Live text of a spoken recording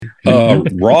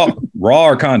Raw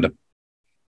or condom?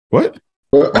 What?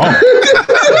 Raw.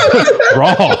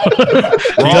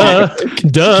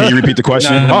 Duh. Can you repeat the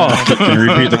question? Can you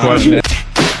repeat the question?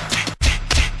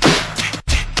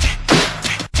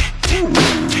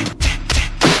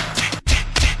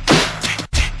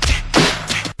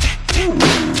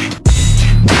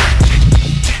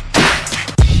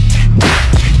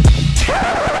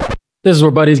 This is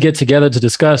where buddies get together to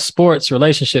discuss sports,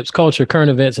 relationships, culture, current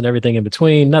events, and everything in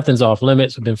between. Nothing's off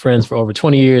limits. We've been friends for over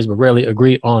 20 years, but rarely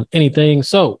agree on anything.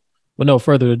 So, with no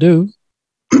further ado,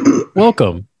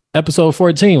 welcome. Episode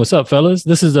 14. What's up, fellas?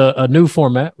 This is a new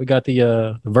format. We got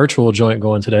the virtual joint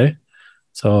going today.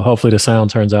 So, hopefully the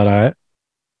sound turns out all right.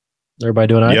 Everybody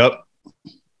doing all right? Yep.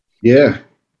 Yeah.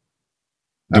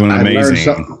 Doing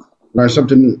amazing. Learn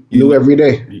something new every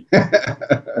day.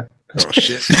 Oh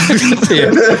shit!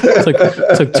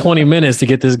 It took 20 minutes to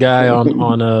get this guy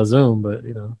on Zoom, but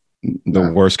you know,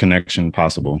 the worst connection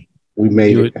possible. We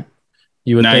made it.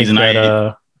 You would think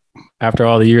that after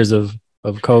all the years of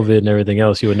COVID and everything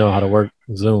else, you would know how to work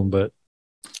Zoom, but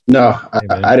no,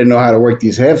 I didn't know how to work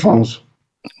these headphones.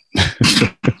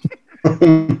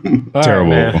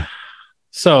 Terrible. Right,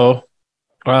 so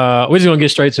we're just gonna get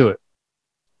straight to it.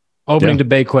 Opening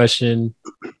debate question.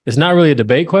 It's not really a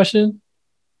debate question.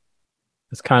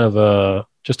 It's kind of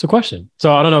just a question.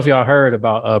 So I don't know if y'all heard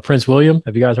about Prince William.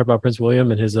 Have you guys heard about Prince William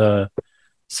and his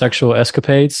sexual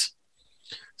escapades?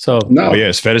 So no. Oh yeah,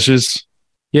 his fetishes.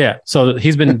 Yeah. So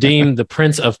he's been deemed the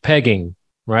Prince of Pegging,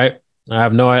 right? I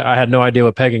had no idea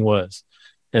what pegging was.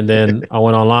 And then I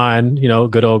went online,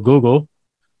 good old Google.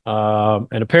 And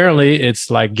apparently it's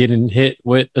like getting hit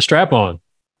with a strap on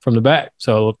from the back.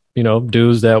 So,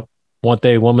 dudes that want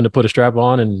their woman to put a strap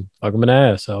on and fuck them in the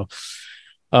ass. So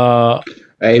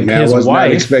hey man, I was not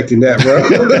expecting that, bro.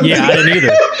 Yeah, I didn't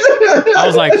either. I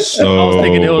was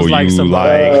thinking it was like some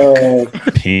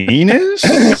penis.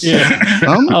 Yeah,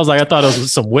 I was like, I thought it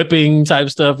was some whipping type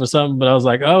stuff or something, but I was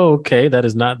like, oh, okay, that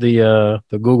is not the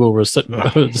Google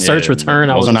search return.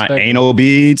 I was not anal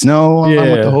beads. No, yeah.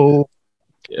 I'm with the whole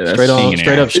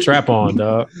straight up strap on,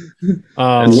 dog. He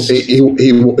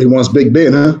wants Big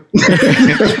Ben, huh?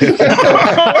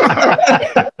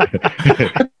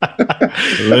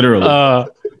 Literally.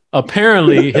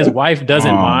 Apparently his wife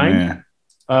doesn't mind.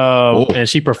 And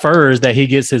she prefers that he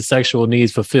gets his sexual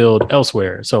needs fulfilled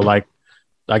elsewhere. So like,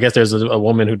 I guess there's a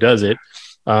woman who does it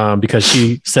because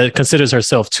she considers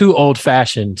herself too old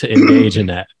fashioned to engage in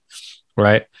that.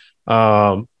 Right.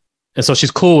 And so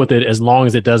she's cool with it as long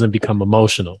as it doesn't become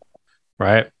emotional.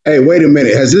 Right. Hey, wait a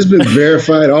minute. Has this been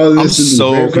verified? All of this is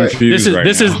so confused.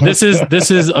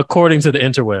 This is according to the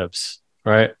interwebs.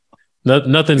 Right.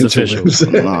 Nothing's official. It's a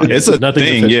thing.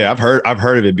 Official. Yeah, I've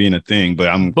heard of it being a thing, but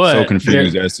I'm so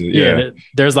confused as to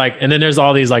there's and then there's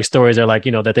all these like stories that like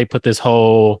that they put this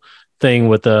whole thing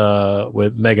with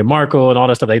Meghan Markle and all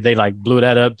that stuff. They like blew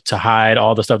that up to hide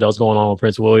all the stuff that was going on with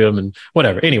Prince William and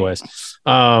whatever. Anyways,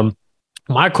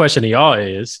 my question to y'all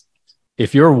is,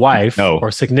 if your wife or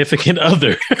significant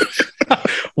other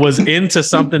was into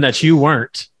something that you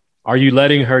weren't, are you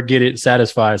letting her get it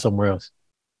satisfied somewhere else?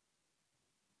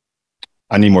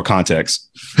 I need more context.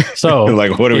 So,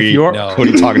 like, what are you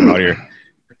talking about here?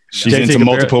 She's JT, into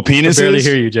multiple penises. I barely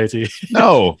hear you, JT.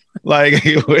 No, like.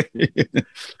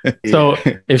 So,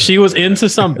 if she was into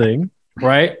something,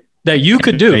 right, that you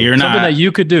could do, that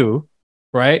you could do,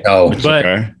 right? No,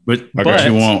 but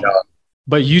you won't.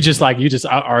 But you just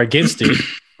are against it.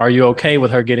 Are you okay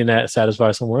with her getting that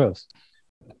satisfied somewhere else?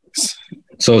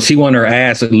 So, if she want her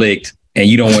ass licked and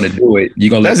you don't want to do it, you're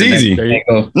gonna let that's easy.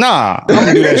 Nah, I'm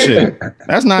gonna do that shit.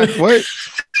 That's not what.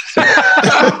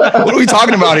 What are we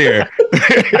talking about here?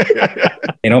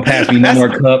 They don't pass me no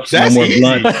more cups, no more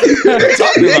blunt. That's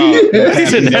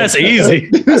easy.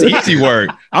 That's easy work.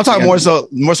 I'm talking more so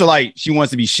like she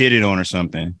wants to be shitted on or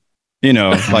something.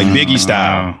 Like Biggie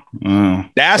style.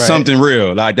 That's something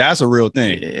real. Like that's a real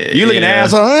thing. You look at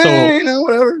asshole,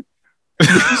 whatever.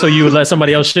 So you would let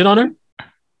somebody else shit on her?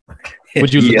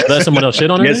 Would you let someone else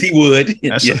shit on her? Yes, he would.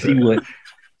 Yes, he would.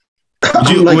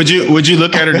 Would you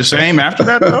look at her the same after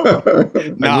that though?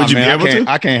 Nah, would you be able to?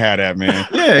 I can't have that, man.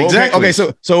 Yeah, exactly. Okay,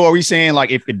 so are we saying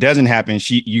like if it doesn't happen,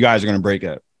 you guys are gonna break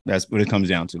up? That's what it comes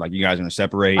down to. Like you guys are gonna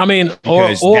separate. I mean, or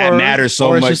that matters so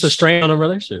much. Or it's just a strain on a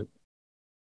relationship.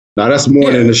 No, that's more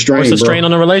than a strain. It's a strain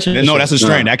on a relationship. No, that's a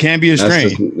strain. That can be a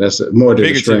strain. That's more than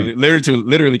a strain.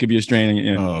 Literally could be a strain.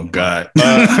 Yeah. Oh God. No,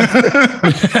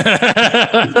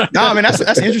 I mean that's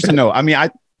interesting though. I mean,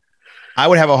 I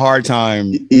would have a hard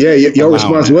time. Yeah, your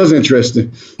response was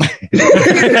interesting.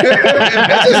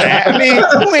 I mean,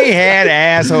 who ain't had an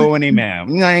asshole in him, man?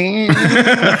 Right?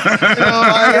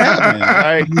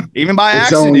 Even by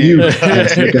it's accident. On you.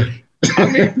 I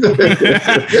mean,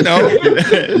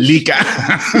 Lika.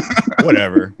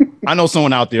 Whatever. I know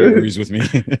someone out there agrees with me.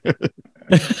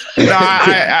 No,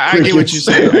 I get what you're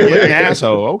saying. I get an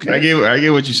asshole. Okay. I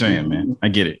get what you're saying, man. I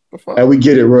get it. And we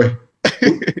get it, Roy.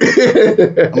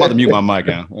 I'm about to mute my mic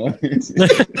now.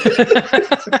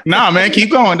 Nah, man, keep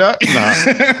going, Doc.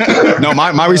 No,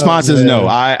 my response is no.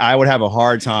 I would have a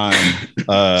hard time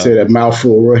say that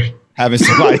mouthful, Roy. Having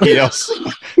somebody else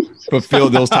fulfill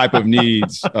those type of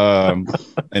needs. And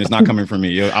it's not coming from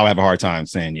me. I'll have a hard time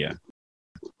saying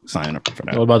signing up for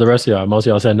that. What about the rest of y'all? Most of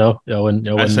y'all said no.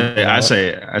 I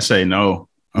say no.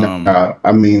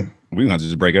 I mean, we're gonna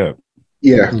just break up.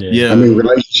 Yeah. I mean,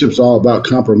 relationships all about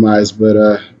compromise,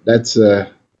 but that's on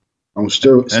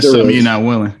steroids. That's something you're not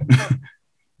willing.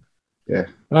 Yeah.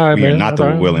 All right, we man. are not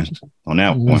the willing on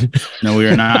that one. No, we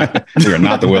are not. We are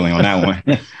not the willing on that one.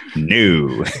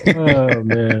 No. Oh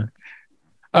man.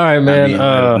 All right, man.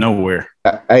 I mean, nowhere.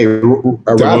 Hey,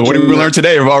 what did we learn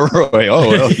today about Roy?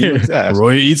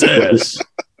 Roy eats ass.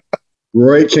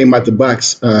 Roy came out the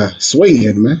box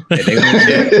swinging, man.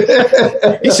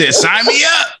 He said, "Sign me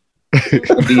up." They're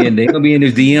gonna be in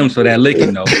his DMs for that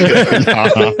licking though.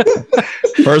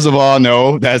 First of all,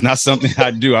 no, that's not something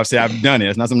I do. I've said I've done it.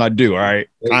 It's not something I do. All right.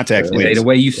 Contact me. The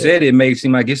way you said it makes it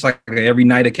seem like it's like an every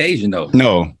night occasion though.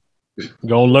 No.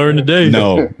 Gonna learn today.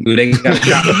 No. Do they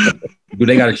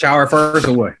got a shower first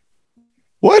or what?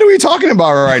 What are we talking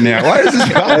about right now? Why is this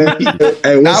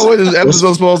not what this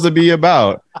episode supposed to be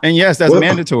about? And yes, that's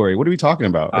mandatory. What are we talking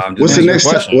about? What's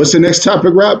the next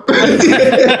topic, Rob?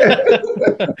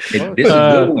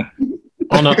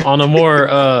 On a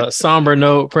more somber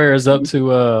note, prayers up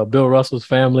to Bill Russell's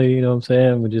family. You know what I'm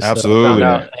saying? We just absolutely found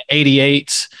out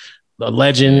 88, the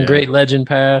legend, great legend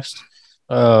passed.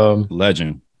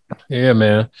 Legend. Yeah,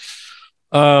 man.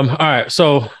 All right,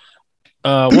 so.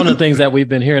 One of the things that we've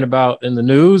been hearing about in the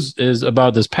news is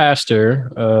about this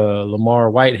pastor,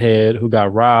 Lamar Whitehead, who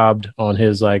got robbed on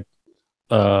his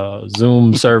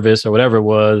Zoom service or whatever it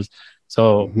was.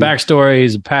 So backstory,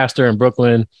 he's a pastor in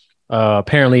Brooklyn.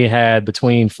 Apparently had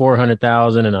between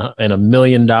 $400,000 and $1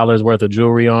 million worth of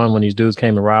jewelry on when these dudes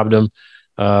came and robbed him.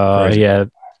 He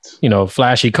had,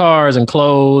 flashy cars and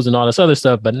clothes and all this other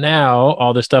stuff. But now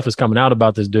all this stuff is coming out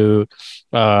about this dude.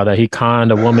 That he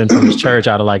conned a woman from his church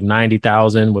out of like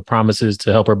 $90,000 with promises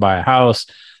to help her buy a house.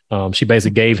 She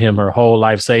basically gave him her whole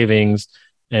life savings,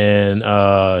 and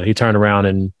he turned around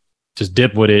and just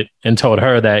dipped with it and told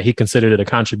her that he considered it a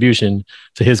contribution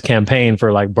to his campaign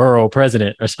for like borough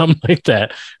president or something like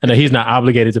that, and that he's not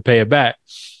obligated to pay it back.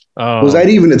 Was that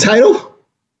even a title?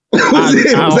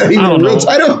 Was that even a real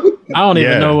title? I don't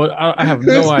even know what. I have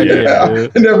no idea.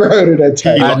 Dude. I never heard of that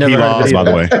title. He lost, by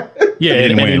the way. Yeah,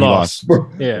 and he lost.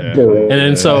 Yeah.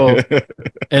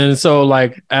 And so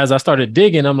like as I started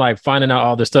digging, I'm like finding out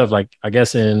all this stuff. Like I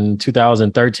guess in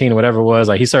 2013 or whatever it was,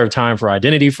 like he served time for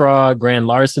identity fraud, grand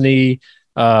larceny.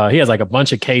 He has like a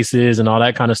bunch of cases and all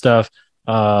that kind of stuff.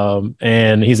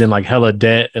 And he's in like hella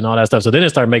debt and all that stuff. So then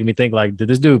it started making me think like, did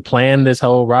this dude plan this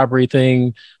whole robbery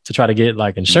thing to try to get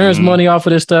like insurance money off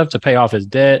of this stuff to pay off his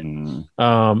debt? And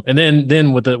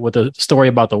then with the story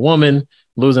about the woman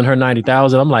losing her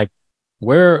 90,000, I'm like,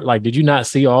 where, like, did you not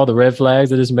see all the red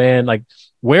flags of this man? Like,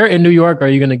 where in New York are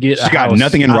you going to get a house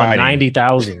nothing in writing.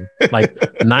 90,000, like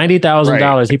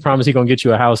 $90,000. He promised he's going to get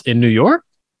you a house in New York.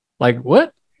 Like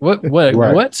what? What?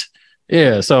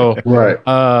 Yeah. So,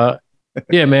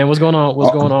 yeah, man, what's going on?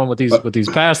 What's going on with these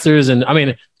pastors? And I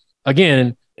mean,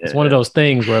 again, it's one of those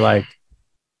things where like,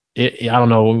 I don't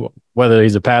know whether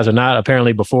he's a pastor or not.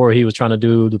 Apparently before he was trying to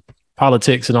do the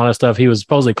politics and all that stuff, he was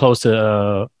supposedly close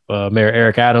to Mayor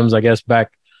Eric Adams, I guess,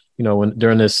 back,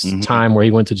 during this time where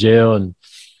he went to jail. And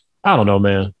I don't know,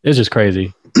 man, it's just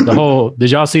crazy.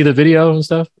 Did y'all see the video and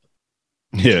stuff?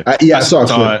 Yeah, I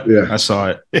saw it. Yeah, I saw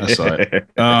it.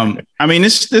 I mean,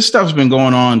 this stuff's been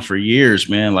going on for years,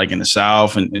 man. Like in the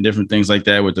South and different things like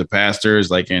that with the pastors,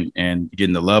 like and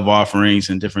getting the love offerings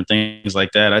and different things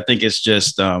like that. I think it's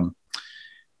just,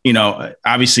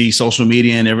 obviously social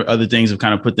media and other things have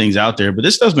kind of put things out there, but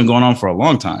this stuff's been going on for a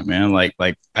long time, man. Like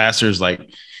pastors, like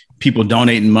people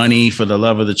donating money for the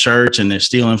love of the church and they're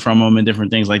stealing from them and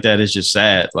different things like that. It's just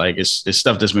sad. Like it's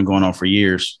stuff that's been going on for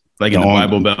years, like in the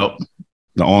Bible Belt.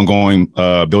 The ongoing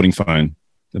building fund.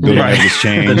 The building never gets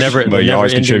changed, but you're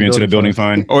always contributing to the building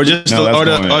fund. Or just the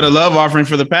love offering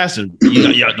for the pastor.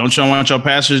 Don't you want your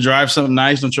pastor to drive something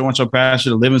nice? Don't you want your pastor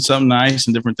to live in something nice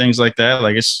and different things like that?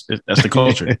 Like that's the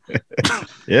culture.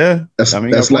 Yeah.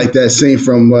 That's like that scene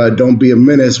from Don't Be a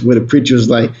Menace where the preacher's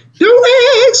like, don't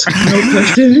ask no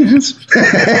questions.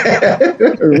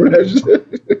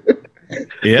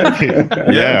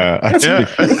 Yeah.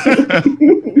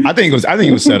 I think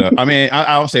it was set up. I mean,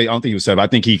 I don't think he was set up. I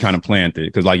think he kind of planned it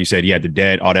because, like you said, he had the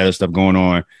debt, all that other stuff going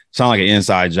on. Sound like an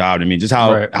inside job to me. Just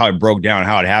how it broke down,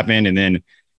 how it happened, and then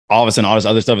all of a sudden, all this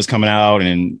other stuff is coming out,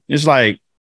 and it's like,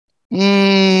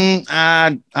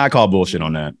 I call bullshit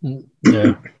on that.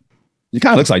 Yeah, he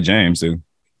kind of looks like James too.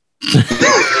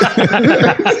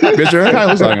 Picture, kind of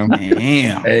looks like him.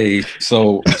 Damn. Hey,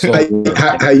 so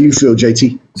how you feel,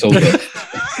 JT? So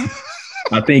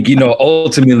I think,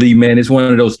 ultimately, man, it's one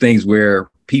of those things where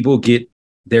people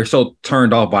they're so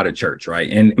turned off by the church,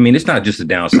 right? And I mean, it's not just a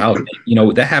down south thing.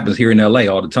 That happens here in LA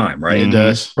all the time, right? It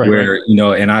does. Where, we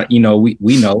know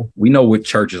what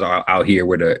churches are out here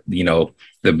where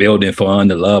the building fund,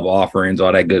 the love offerings,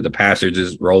 all that good. The pastor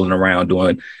just rolling around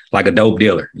doing like a dope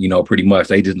dealer, pretty much.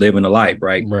 They just living a life,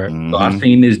 right? Mm-hmm. So I've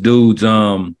seen this dude's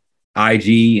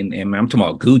IG and I'm talking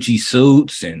about Gucci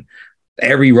suits and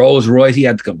every Rolls Royce. He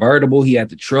had the convertible, he had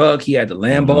the truck, he had the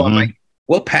Lambo. Mm-hmm. I'm like,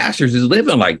 what pastors is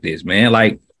living like this, man?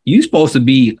 Like, you supposed to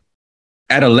be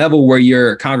at a level where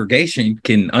your congregation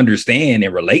can understand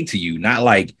and relate to you, not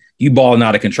like you balling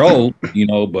out of control,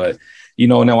 but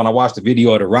now when I watched the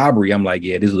video of the robbery, I'm like,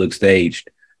 yeah, this looks staged.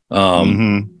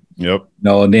 Yep.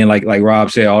 And then like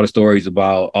Rob said, all the stories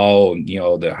about, how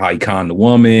he conned the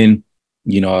woman,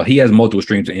 he has multiple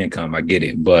streams of income. I get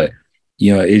it. But,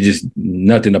 it's just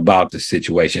nothing about the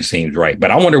situation seems right.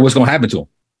 But I wonder what's going to happen to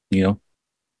him,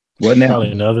 What now?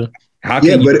 Probably another. How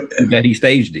can you that he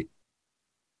staged it?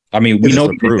 I mean, we know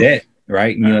he did that,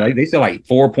 right? They said like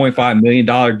 $4.5 million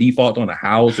default on a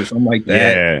house or something like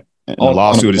that. Yeah. And the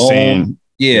lawsuit is saying,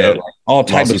 all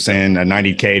types of saying that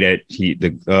 $90K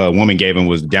that the woman gave him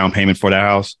was down payment for that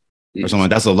house or something.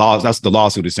 That's the law. That's the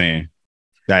lawsuit is saying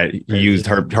that he used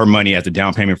her money as the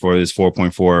down payment for this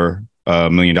 $4.4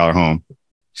 million home.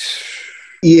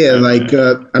 Yeah,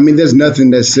 there's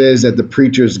nothing that says that the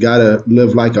preacher's got to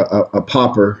live like a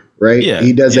pauper, right? Yeah,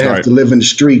 he doesn't have to live in the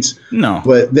streets. No,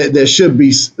 but there should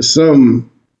be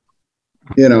some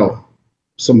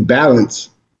balance.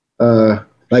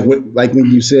 Like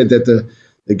when you said that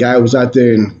the guy was out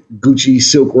there in Gucci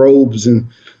silk robes and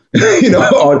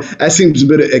that seems a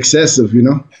bit excessive. He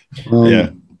had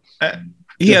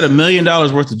 $1 million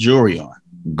worth of jewelry on.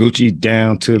 Gucci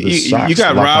down to the socks. You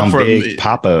got robbed for Big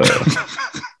Papa,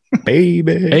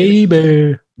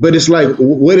 baby. But it's like,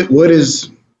 what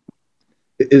is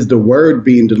the word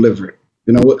being delivered?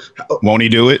 Won't he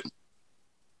do it?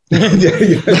 He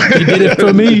did it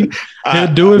for me.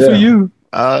 He'll do it for you.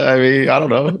 I mean, I don't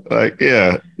know.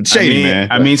 It's shady,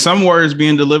 man. I mean, some words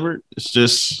being delivered. It's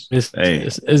just it's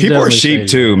people are sheep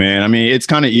too, man. I mean, it's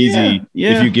kind of easy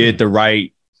if you get the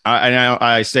right.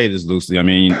 I say this loosely. I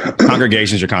mean,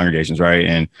 congregations are congregations, right?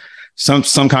 And some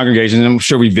congregations, I'm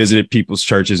sure we visited people's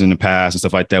churches in the past and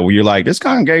stuff like that, where you're like, this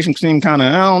congregation seemed kind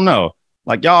of, I don't know,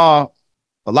 like y'all,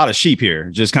 a lot of sheep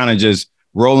here, just kind of just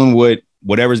rolling with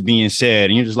whatever's being said,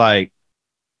 and you're just like,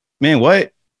 man,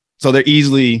 what? So they're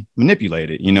easily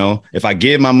manipulated. If I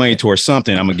give my money towards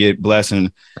something, I'm gonna get blessed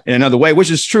in another way, which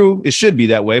is true. It should be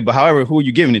that way. But however, who are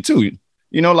you giving it to?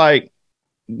 Like,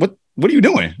 what are you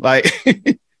doing? Like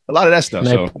a lot of that stuff.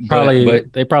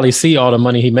 They probably see all the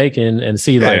money he making and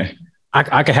see like,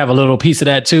 I could have a little piece of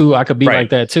that too. I could be like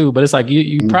that too. But it's like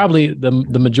you probably the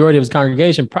majority of his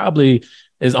congregation probably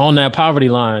is on that poverty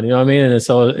line. You know what I mean? And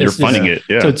so you're funding it.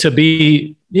 Yeah. To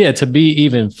be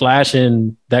even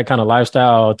flashing that kind of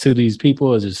lifestyle to these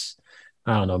people is just,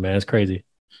 I don't know, man. It's crazy.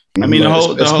 I mean, the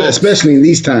whole especially in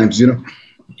these times,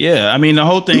 Yeah, I mean, the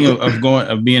whole thing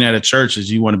of being at a church is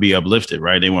you want to be uplifted,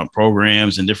 right? They want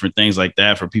programs and different things like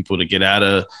that for people to get out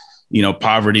of,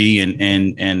 poverty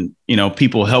and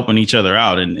people helping each other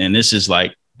out. And this is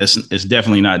like, it's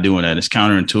definitely not doing that. It's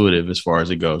counterintuitive as far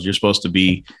as it goes. You're supposed to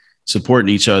be supporting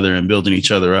each other and building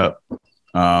each other up.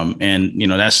 And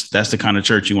that's the kind of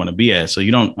church you want to be at. So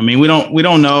we don't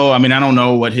know. I mean, I don't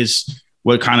know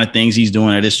what kind of things he's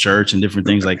doing at his church and different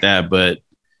things like that, but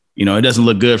it doesn't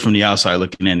look good from the outside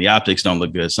looking in. The optics don't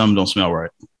look good. Some don't smell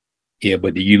right. Yeah,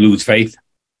 but do you lose faith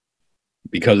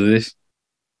because of this?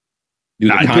 do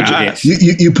the contradicts.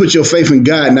 You put your faith in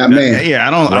God, not man. Yeah,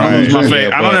 I don't lose my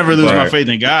faith. I don't ever lose my faith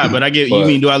in God, but you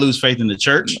mean, do I lose faith in the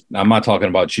church? I'm not talking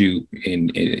about you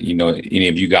and any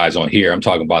of you guys on here. I'm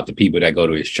talking about the people that go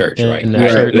to his church, right?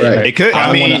 Right. It could.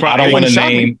 I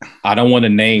don't want to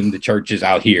name the churches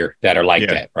out here that are like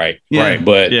that, right? Yeah. Right.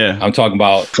 But I'm talking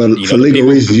about for legal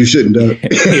reasons you shouldn't do it.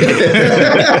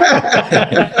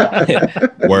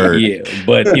 Word. Yeah,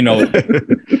 but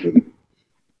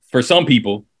for some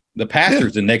people, the pastor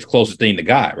is the next closest thing to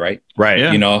God, right? Right.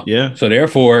 Yeah. Yeah. So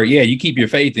therefore, you keep your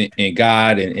faith in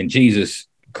God and Jesus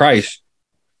Christ,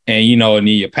 and and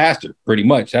your pastor. Pretty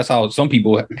much, that's how some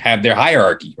people have their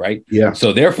hierarchy, right? Yeah.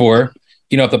 So therefore,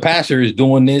 if the pastor is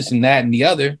doing this and that and the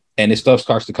other, and this stuff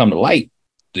starts to come to light,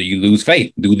 do you lose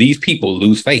faith? Do these people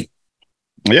lose faith?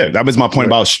 Yeah, that was my point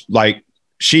about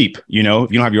sheep. If you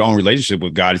don't have your own relationship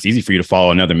with God, it's easy for you to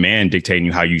follow another man dictating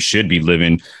you how you should be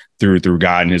living through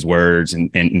God and his words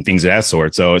and things of that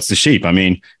sort. So it's the sheep. I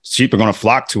mean, sheep are going to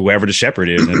flock to whoever the shepherd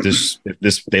is. And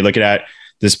if they look at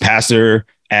this pastor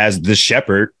as the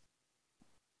shepherd,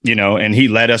 and he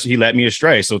led me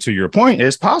astray. So to your point,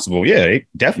 it's possible. Yeah, it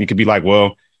definitely could be like,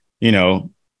 well,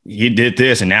 he did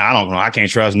this and now I don't know. I can't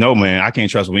trust no man. I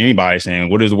can't trust what anybody saying.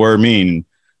 What does the word mean?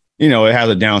 It has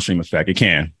a downstream effect. It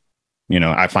can.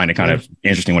 I find it kind of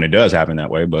interesting when it does happen that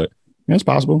way, but it's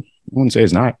possible. I wouldn't say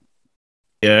it's not.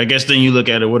 Yeah, I guess then you look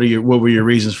at it. What were your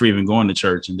reasons for even going to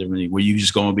church? And differently, were you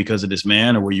just going because of this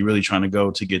man, or were you really trying to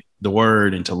go to get the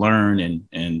word and to learn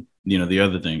and the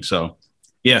other thing? So,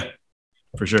 yeah,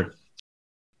 for sure.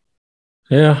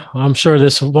 Yeah, I'm sure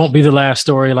this won't be the last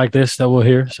story like this that we'll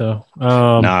hear. So,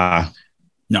 no.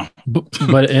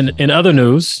 But in other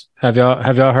news, have y'all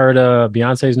heard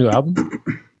Beyonce's new album?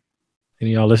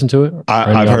 Any of y'all listen to it?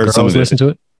 I've heard some of it. Listen to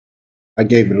it. I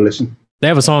gave it a listen. They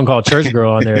have a song called Church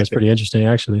Girl on there. It's pretty interesting,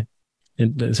 actually.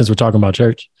 And since we're talking about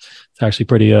church, it's actually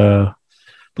pretty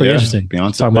interesting.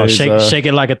 Beyonce talking about shake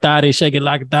it like a thotty, shake it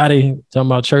like a thotty. Talking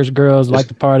about church girls like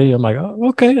to party. I'm like, oh,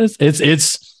 okay,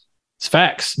 it's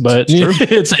facts, but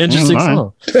it's an interesting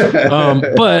song.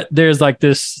 But there's like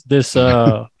this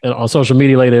on social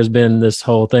media lately. There's been this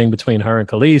whole thing between her and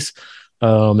Khalees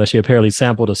that she apparently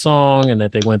sampled a song and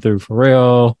that they went through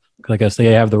Pharrell. I guess they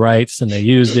have the rights and they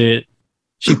used it.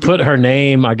 She put her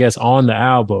name, I guess, on the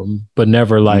album, but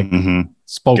never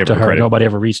spoke to her. Credit. Nobody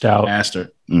ever reached out, asked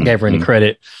her, gave her any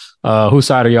credit. Whose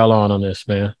side are y'all on this,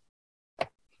 man?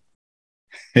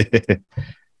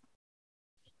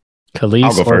 Khalees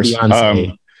I'll go first.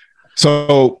 Beyonce?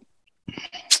 So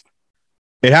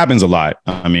it happens a lot.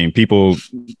 I mean, people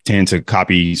tend to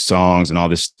copy songs and all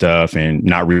this stuff and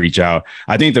not reach out.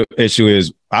 I think the issue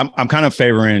is I'm kind of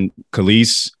favoring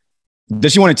Khalees.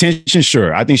 Does she want attention?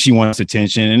 Sure. I think she wants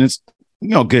attention, and it's,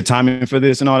 good timing for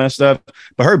this and all that stuff.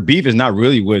 But her beef is not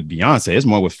really with Beyonce. It's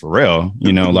more with Pharrell,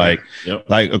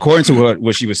 like according to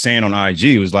what she was saying on IG,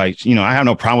 it was like, I have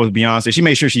no problem with Beyonce. She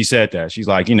made sure she said that. She's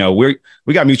like,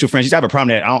 we got mutual friends. She's have a problem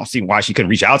that I don't see why she couldn't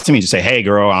reach out to me and just say, hey,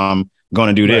 girl, I'm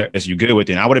going to do this. Right. You good with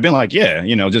it? And I would have been like, yeah,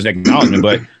 just acknowledgement.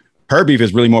 But her beef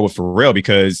is really more with Pharrell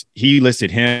because he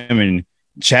listed him and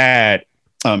Chad,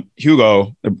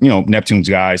 Hugo, Neptune's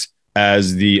guys,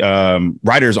 as the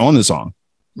writers on the song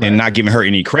and not giving her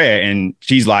any credit. And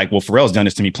she's like, well, Pharrell's done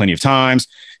this to me plenty of times.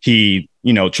 He,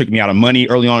 tricked me out of money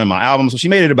early on in my album. So she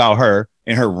made it about her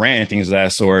and her rant and things of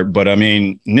that sort. But I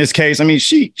mean, in this case,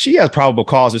 she has probable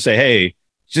cause to say, hey,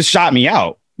 just shot me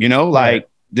out.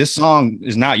 This song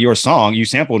is not your song. You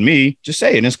sampled me. Just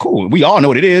say it. And it's cool. We all know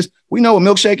what it is. We know what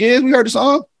Milkshake is. We heard the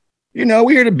song. We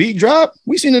hear the beat drop.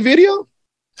 We seen the video.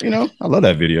 I love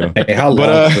that video. Hey, how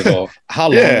long ago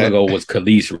was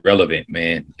Khalees relevant,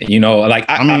 man? I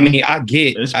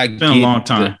get it's been a long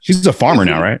time. She's a farmer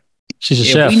now, right? She's a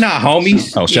chef. We not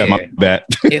homies. Oh, chef, my bad.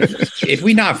 if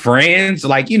we not friends,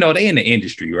 they in the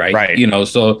industry, right? Right.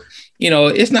 So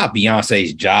it's not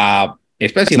Beyonce's job,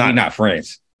 especially if we're not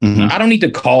friends. Mm-hmm. I don't need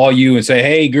to call you and say,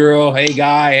 hey, girl, hey,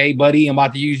 guy, hey, buddy, I'm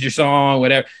about to use your song,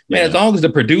 whatever. Man, as long as the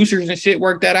producers and shit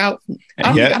work that out,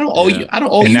 I don't owe you. I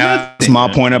don't owe you that's nothing.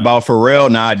 my point about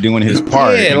Pharrell not doing his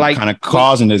part, kind of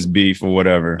causing this beef or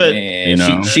whatever.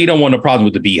 Man, she don't want a problem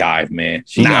with the Beehive, man.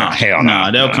 Hell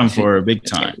no. They'll come for her big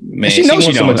time. Man, she knows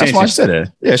she don't. That's why I said it.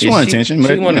 Yeah, she wants attention.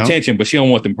 She wants attention, but she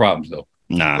don't want them problems, though.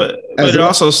 Nah, but it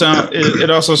also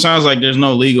sounds like there's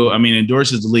no legal. I mean,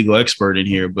 Endorse is the legal expert in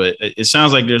here, but it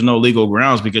sounds like there's no legal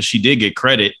grounds because she did get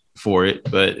credit for it.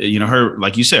 But her,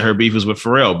 like you said, her beef was with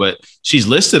Pharrell, but she's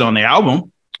listed on the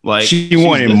album. Like she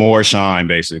wanted more shine,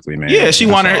 basically, man. Yeah, she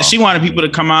wanted people to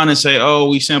come out and say, "Oh,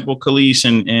 we sampled Khalees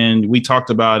and we talked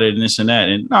about it and this and that."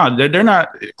 And no, they're not.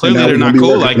 Clearly, they're not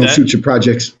cool like that. Future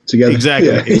projects together.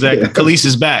 Exactly. Khalees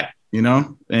is back. you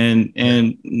know, and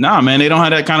nah, man, they don't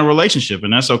have that kind of relationship,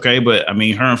 and that's okay. But I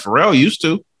mean, her and Pharrell used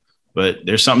to, but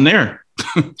there's something there.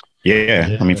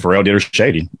 Yeah. I mean, Pharrell did her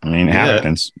shady. I mean, it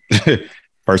happens.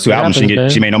 First two albums,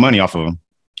 happens, she made no money off of them.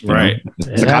 Right.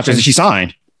 It's the contract that she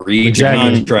signed. Read your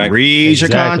contract. Read your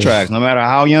contract. No matter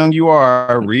how young you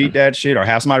are, read that shit or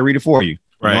have somebody read it for you.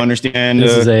 Right. You understand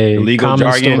this is a the legal common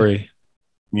jargon. story.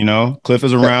 You know, Cliff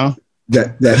is around.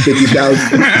 That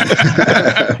 50,000.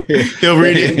 He'll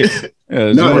read it.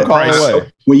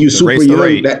 When you super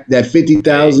young, that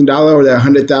 $50,000 or that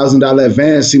 $100,000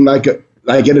 advance seemed like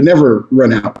it'll never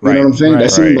run out. You know what I'm saying?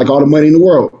 That seemed like all the money in the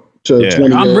world to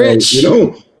 20 I'm rich. You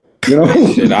know.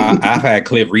 Shit, I've had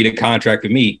Cliff read a contract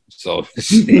with me, so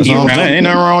ain't nothing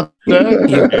wrong with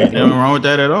that. Ain't nothing wrong with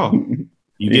that at all. And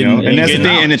that's the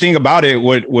thing. And the thing about it,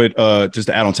 what just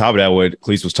to add on top of that, what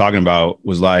Cleese was talking about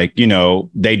was like, you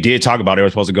know, they did talk about it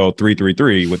was supposed to go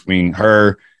 3-3-3 between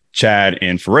her, Chad,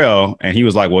 and Pharrell, and he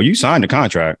was like, "Well, you signed the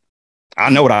contract. I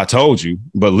know what I told you,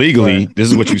 but legally, this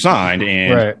is what you signed."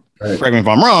 And correct me if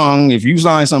I'm wrong. If you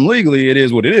sign something legally, it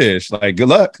is what it is. Like, good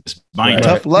luck,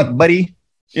 tough luck, buddy.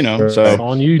 You know, so it's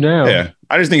on you now. Yeah,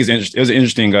 I just think it's interesting. It was an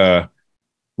interesting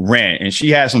rant, and she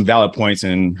had some valid points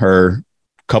in her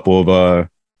couple of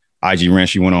IG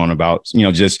rants she went on about, you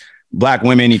know, just Black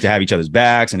women need to have each other's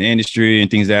backs in the industry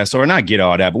and things of that sort. And I get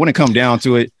all that, but when it comes down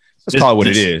to it, let's call it what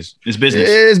it is. It's business.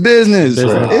 It's business.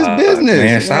 It's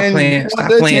business. Man,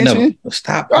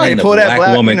 stop playing the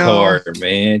black woman card,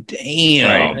 man. Damn.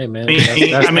 Right. Hey, man, that's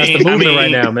the movement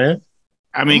right now, man.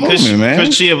 I mean,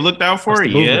 could she have looked out for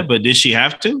it? Yeah, but did she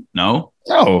have to? No,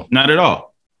 not at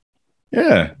all.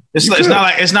 Yeah, it's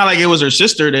not like it was her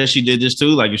sister that she did this to.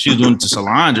 Like if she was doing it to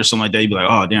Solange or something like that, you'd be like,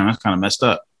 oh damn, that's kind of messed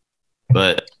up.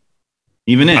 But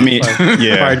even then, I mean,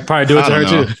 probably do it to her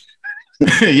too.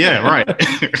 Yeah, right.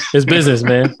 It's business,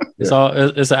 man. It's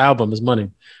an album. It's money.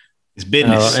 It's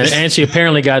business. And she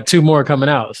apparently got 2 more coming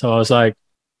out. So it's like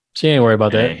she ain't worried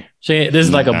about that. This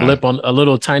is like a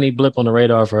little tiny blip on the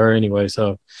radar for her anyway.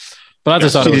 So, but I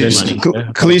just thought it was interesting.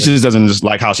 Khalees just doesn't just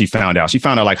like how she found out. She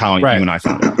found out like how you and I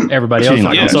found out. Everybody else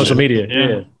on social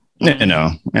media. You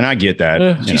know, and I get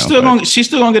that. She's still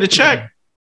gonna get a check.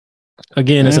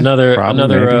 Again, it's another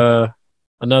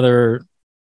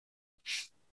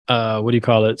what do you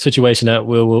call it? Situation that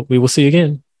we will see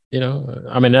again. You know,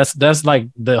 I mean, that's like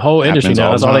the whole industry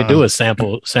now. That's all they do is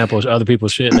sample other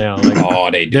people's shit now.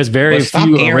 Like, they do. There's very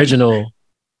few original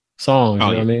songs. You know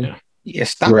what I mean? Yeah,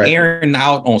 stop airing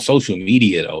out on social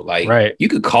media though. Like, you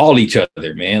could call each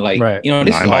other, man. Like, you know,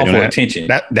 this is all for attention.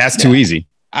 That's too easy.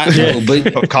 I know,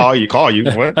 but call you.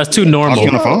 What? That's too normal.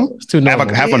 On the phone? It's too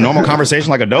normal. Have a normal conversation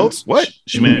like adults. What?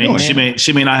 She may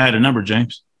not have a number,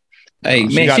 James. Hey,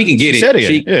 man, she can get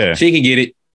it. She can get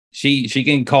it. She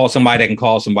can call somebody that can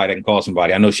call somebody that can call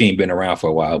somebody. I know she ain't been around for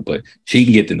a while, but she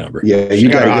can get the number. Yeah,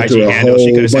 you got to get through a whole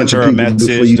bunch of people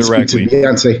before you speak to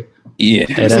Beyonce. Yeah,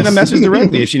 send a message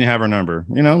directly if she didn't have her number.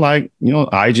 You know, like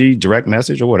IG direct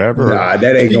message or whatever. Nah,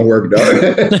 that ain't gonna work, dog.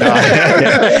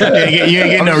 You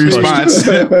ain't getting no response.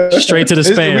 Straight to the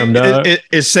spam, dog.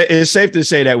 It's safe to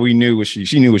say that we knew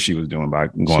she knew what she was doing by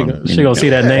going. She gonna see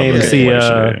that name and see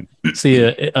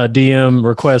a DM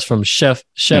request from Chef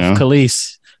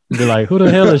Khalees. Be like, who the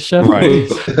hell is Chef?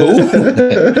 Right.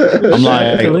 I'm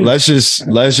like, let's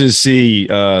just see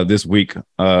this week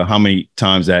how many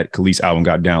times that Khalees album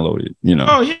got downloaded. You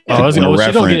know,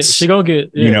 she gonna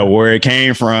get you know where it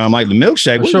came from, like the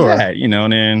milkshake. What is that? You know,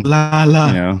 and then la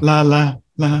la.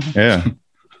 Yeah.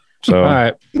 So all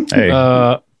right. Hey,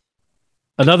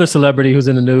 another celebrity who's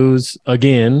in the news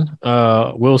again.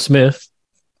 Will Smith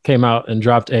came out and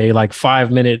dropped a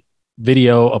 5-minute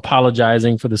video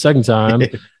apologizing for the second time.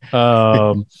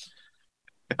 I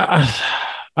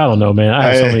don't know, man. I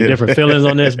have so many different feelings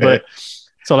on this, but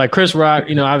so like Chris Rock,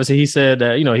 you know, obviously he said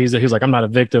that, you know, he's like, I'm not a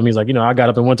victim. He's like, you know, I got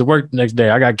up and went to work the next day.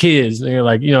 I got kids. And you're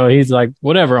like, you know, he's like,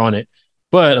 whatever on it.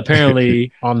 But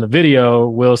apparently on the video,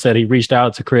 Will said he reached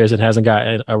out to Chris and hasn't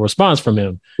gotten a response from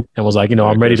him and was like, you know,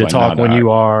 I'm ready to talk when you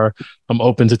are. I'm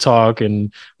open to talk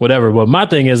and whatever. But my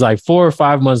thing is like 4 or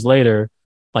 5 months later,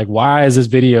 like, why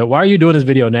are you doing this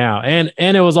video now? And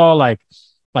it was all like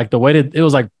the way that it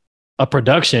was like a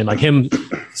production, like him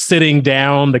sitting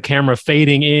down, the camera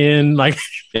fading in. Like,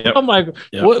 I'm like,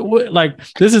 what? Like,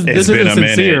 this isn't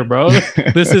sincere, bro.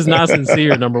 This is not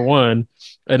sincere, number one.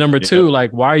 And number two,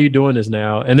 like, why are you doing this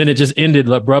now? And then it just ended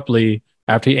abruptly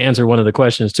after he answered one of the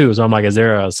questions too. So I'm like, is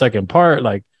there a second part?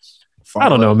 Like, I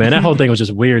don't know, man. That whole thing was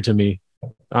just weird to me.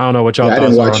 I don't know what y'all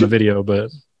thoughts are on the video,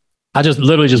 but I just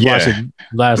literally watched it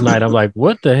last night. I'm like,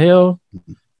 what the hell?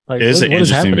 Like, it's an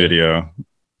interesting video.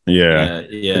 Yeah.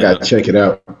 I gotta check it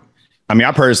out. I mean,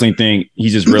 I personally think he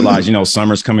just realized, you know,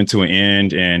 summer's coming to an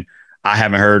end, and I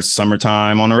haven't heard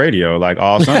 "Summertime" on the radio like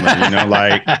all summer. You know,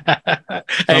 like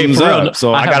thumbs up.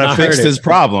 So I gotta fix this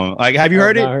problem. Like, have you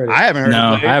heard it? I haven't heard it.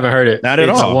 No, I haven't heard it. Not at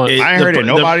all. I ain't heard it.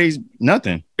 Nobody's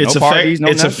nothing. It's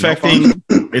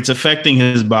affecting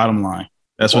his bottom line.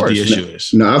 That's what the issue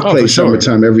is. No, I've played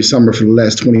Summertime every summer for the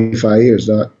last 25 years,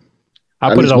 dog.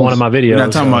 I put it on one of my videos.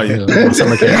 Not talking about you.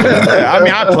 I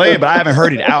mean, I play it, but I haven't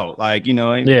heard it out. Like, you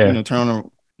know, turn on.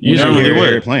 You never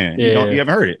hear it playing. You haven't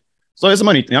heard it. So it's a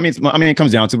money thing. I mean, it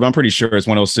comes down to, but I'm pretty sure it's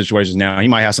one of those situations now. He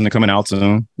might have something coming out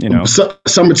soon, you know.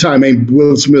 Summertime ain't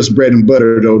Will Smith's bread and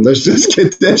butter, though. Let's just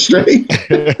get that straight.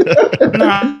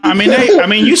 No, I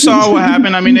mean, you saw what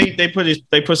happened. I mean,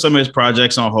 they put some of his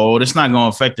projects on hold. It's not going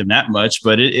to affect him that much,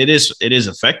 but it is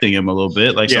affecting him a little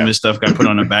bit. Like some of his stuff got put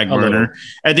on the back burner.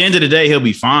 At the end of the day, he'll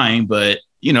be fine. But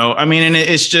you know, I mean, and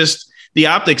it's just. The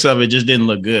optics of it just didn't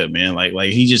look good, man. Like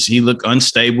he looked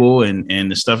unstable, and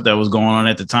the stuff that was going on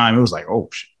at the time, it was like, oh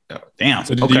shit, damn.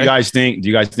 So do you guys think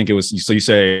it was? So you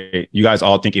say you guys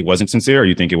all think it wasn't sincere, or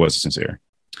you think it was sincere?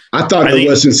 I thought it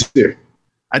was sincere.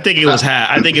 I think it was.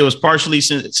 I think it was partially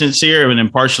sincere, and then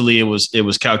partially it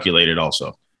was calculated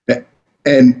also.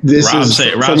 And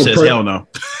Rob says hell no.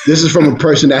 This is from a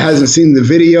person that hasn't seen the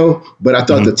video, but I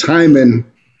thought the timing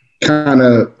kind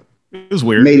of. It was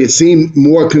weird. Made it seem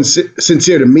more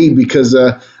sincere to me because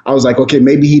I was like, okay,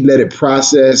 maybe he let it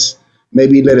process.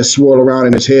 Maybe he let it swirl around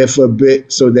in his head for a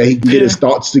bit so that he can get his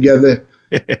thoughts together.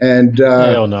 And,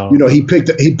 you know, he picked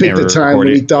the time when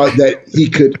he thought that he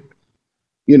could,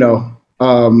 you know,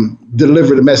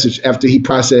 deliver the message after he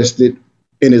processed it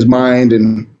in his mind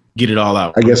and get it all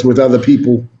out, I guess, with other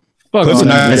people. Cliff's a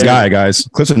nice guy, guys.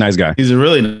 Cliff's a nice guy. He's a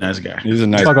really nice guy. He's a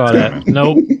nice guy. Fuck all that.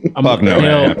 Nope. Fuck no.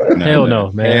 Hell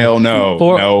no, man. Hell no.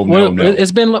 No.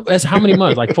 It's been how many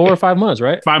months? Like 4 or 5 months,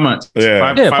 right? 5 months.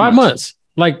 Yeah. 5 months.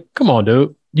 Like, come on,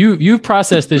 dude. You've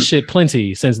processed this shit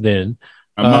plenty since then.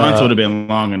 A month would have been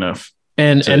long enough.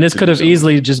 And this could have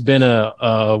easily just been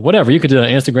a whatever. You could do an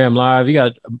Instagram live. You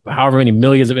got however many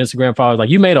millions of Instagram followers. Like,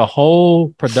 you made a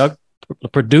whole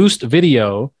produced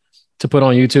video to put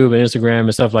on YouTube and Instagram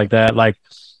and stuff like that. Like,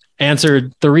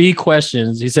 answered 3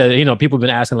 questions. He said, you know, people have been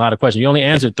asking a lot of questions. You only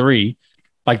answered 3.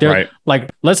 Like, they're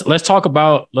like, let's talk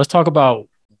about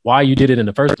why you did it in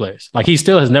the first place. Like, he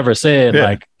still has never said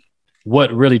like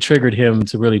what really triggered him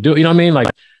to really do it. You know what I mean? Like,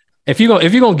 if you're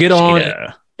gonna get on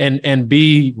and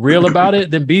be real about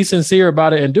it, then be sincere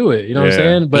about it and do it. You know what I'm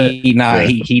saying? But he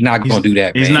not gonna do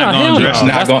that. He's not gonna do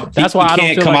that. That's why I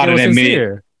don't feel like it was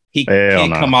sincere. He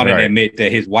can't come out and admit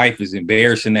that his wife is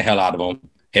embarrassing the hell out of him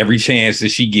every chance that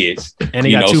she gets. And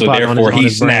he got so therefore he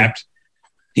snapped.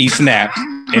 He snapped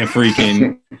and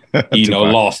freaking,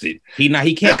 lost it. He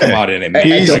can't come out and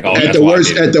admit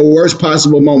at the worst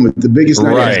possible moment, the biggest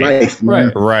night of his life.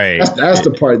 Man. Right. That's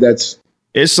the part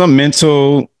it's some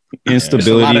mental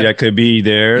instability that could be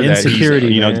there.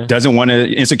 Insecurity, that he's, doesn't want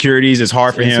to. Insecurities. It's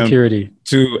hard for him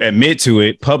to admit to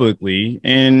it publicly,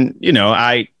 and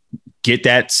I get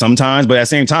that sometimes, but at the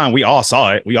same time, we all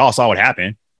saw it. We all saw what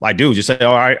happened. Like, dude, just say,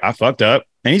 all right, I fucked up.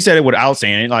 And he said it without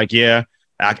saying it. Like, yeah,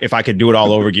 if I could do it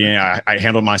all over again, I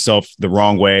handled myself the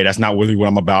wrong way. That's not really what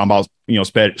I'm about. I'm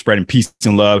about, spreading peace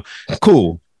and love.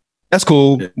 Cool. That's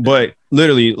cool. But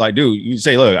literally, like, dude, you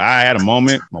say, look, I had a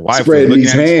moment. My wife was looking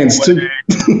at hands too.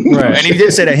 Right. And he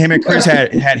did say that him and Chris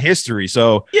had history.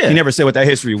 So he never said what that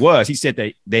history was. He said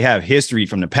that they have history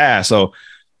from the past. So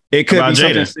it could be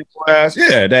something simple as,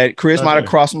 that Chris might have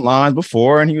crossed some lines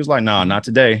before, and he was like, "Nah, not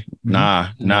today. Nah."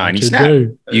 And he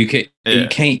snapped. You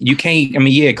can't. I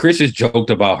mean, Chris has joked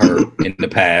about her in the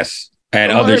past at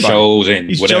other shows and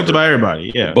he's whatever. Joked about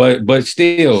everybody, yeah. But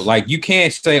still, like, you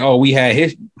can't say, "Oh, we had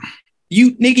his."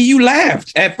 You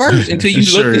laughed at first until you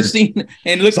looked and seen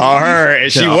and looked saw her,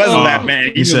 and she wasn't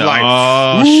laughing. He said, like,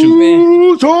 "Oh shoot,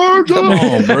 man, come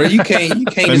on, bro. You can't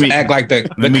just act like the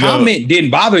comment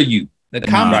didn't bother you." The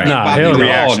comment didn't bother you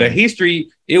at all. The history,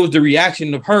 it was the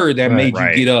reaction of her that made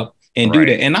you get up and do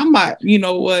that. And I'm not, you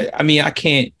know what? I mean,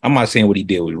 I'm not saying what he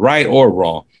did was right or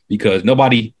wrong, because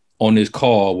nobody on this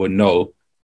call would know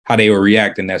how they would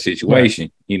react in that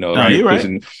situation. Right. You're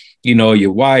right.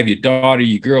 Your wife, your daughter,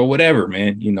 your girl, whatever,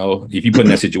 man. If you put in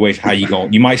that situation, how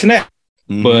you might snap.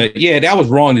 Mm-hmm. But that was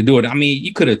wrong to do it. I mean,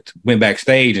 you could have went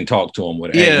backstage and talked to him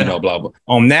with blah blah.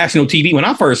 On national TV, when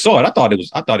I first saw it, I thought it was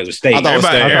staged.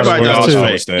 Everybody thought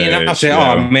it was staged. And I said,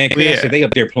 "Oh man, they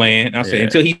up there playing." I said,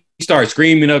 until he started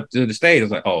screaming up to the stage, I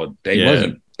was like, "Oh, they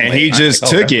wasn't." And he just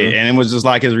took it, and it was just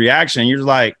like his reaction. You're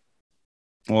like,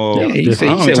 "Well, he said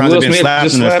Will Smith been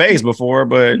slapped in the face before,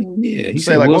 but he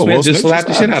said like, Will Smith just slapped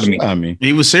the shit out of me.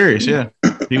 He was serious, yeah.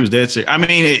 He was dead serious. I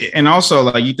mean, and also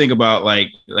like you think about like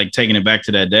taking it back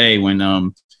to that day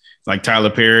when like Tyler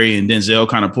Perry and Denzel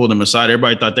kind of pulled him aside.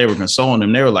 Everybody thought they were consoling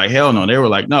him. They were like, hell no. They were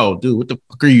like, no, dude, what the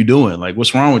fuck are you doing? Like,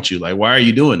 what's wrong with you? Like, why are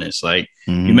you doing this? Like,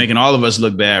 you're making all of us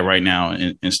look bad right now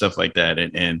and stuff like that.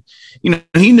 And, you know,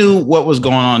 he knew what was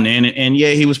going on then. And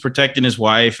yeah, he was protecting his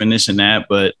wife and this and that,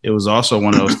 but it was also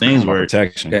one of those things where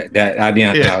protection drop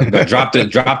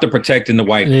the protecting the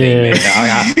wife thing, man.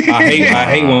 I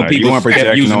hate when people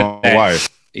kept using the wife.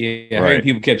 Yeah, I heard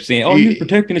people kept saying, "Oh, he's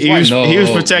protecting his wife." He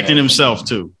was protecting himself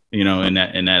too, you know, in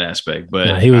that aspect.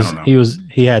 But he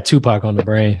had Tupac on the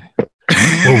brain.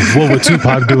 What would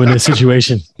Tupac do in this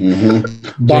situation?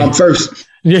 Bomb first.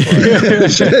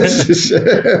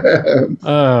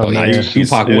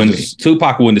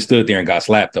 Tupac wouldn't have stood there and got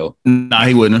slapped though. Nah,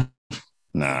 he wouldn't.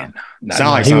 Sound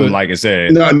like something like I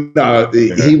said. No,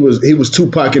 he was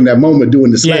Tupac in that moment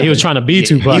doing the slap. Yeah, he was trying to be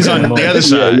Tupac. He's on the other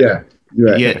side. Yeah.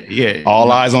 Right. Yeah.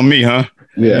 All eyes on me, huh?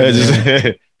 Yeah.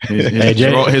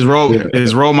 His role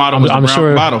model was the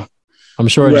brown bottle. I'm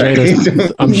sure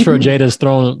Jada's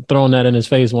thrown that in his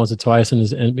face once or twice,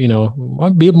 and you know,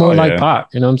 I'd be more like Pac.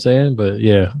 You know what I'm saying? But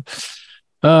yeah,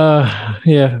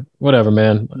 whatever,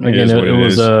 man. Again,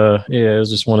 it was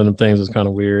just one of them things that's kind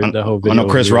of weird. That whole video. I know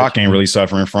Chris Rock ain't really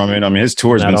suffering from it. I mean, his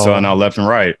tour's been selling out left and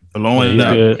right,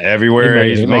 everywhere.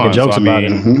 He's making jokes about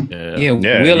it.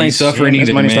 Will ain't suffering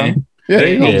either, man.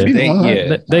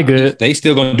 They good. They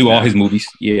still gonna do all his movies.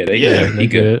 They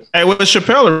good. Hey, was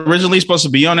Chappelle originally supposed to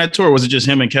be on that tour? Or was it just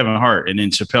him and Kevin Hart, and then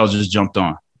Chappelle just jumped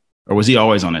on, or was he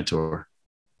always on that tour?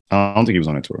 I don't think he was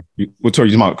on that tour. What tour are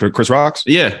you talking about? Chris Rock's?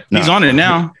 Yeah, he's on it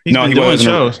now. He wasn't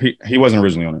shows. He wasn't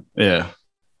originally on it. Yeah.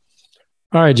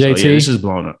 All right, JT. So, this is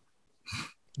blown up.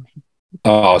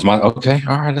 Oh, it's my okay.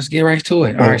 All right, let's get right to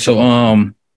it. All right, so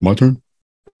my turn.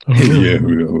 Yeah,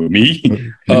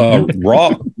 me.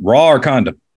 Raw or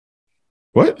condom?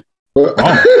 What? Raw.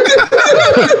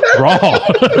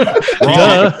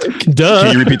 Duh.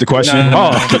 Can you repeat the question?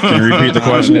 Can you repeat the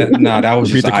question? No, that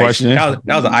was repeat the question. That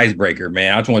was an icebreaker,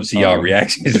 man. I just want to see y'all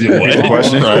reactions. Repeat the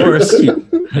question.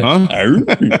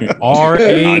 RAW.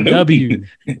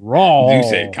 Raw. You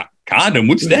said condom.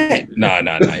 What's that? Nah.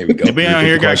 Here we go. Everybody on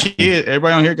here got kids.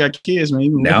 Everybody on here got kids,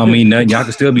 man. That don't mean nothing. Y'all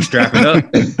can still be strapping up.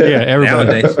 Yeah,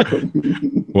 everybody.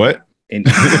 What?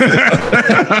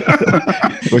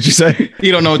 What'd you say?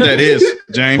 He don't know what that is,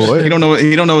 James. What? He don't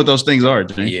know what those things are,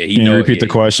 James. Yeah, Can you repeat the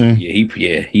question?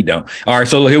 Yeah, he don't. All right,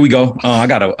 so here we go. I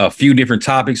got a few different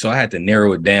topics, so I had to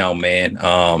narrow it down, man.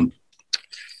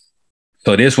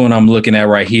 So this one I'm looking at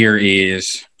right here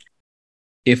is,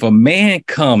 if a man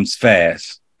comes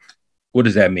fast, what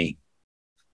does that mean?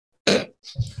 There's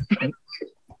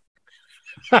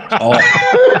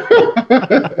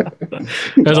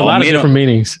a lot of different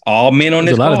meanings. All men on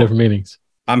this. There's a lot of different meanings.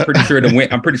 I'm pretty sure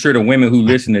the women who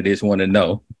listen to this want to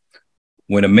know,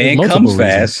 when a man comes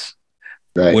fast,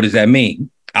 what does that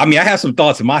mean? I mean, I have some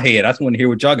thoughts in my head. I just want to hear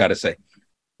what y'all got to say.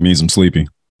 Means I'm sleepy.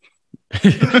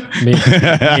 Means ain't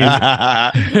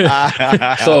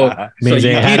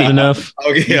had it enough.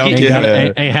 Okay. Ain't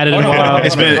had it in a while.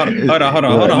 Hold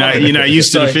on. Now, you're not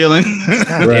used to the feeling.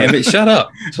 Damn it! Shut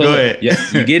up. So go ahead. Yeah,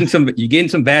 you're getting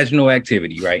some vaginal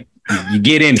activity, right? You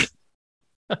get in it.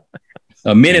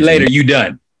 A minute later, you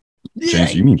done.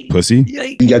 James, you mean pussy?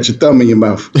 You got your thumb in your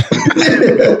mouth.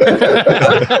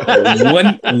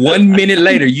 one minute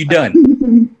later, you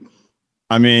done.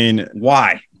 I mean,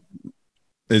 why?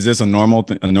 Is this a normal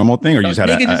thing, or you just had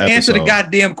an episode? Answer the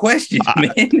goddamn question,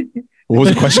 man. What was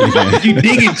the question again? You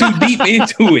digging too deep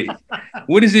into it.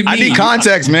 What does it mean? I need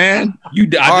context, man. All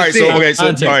right.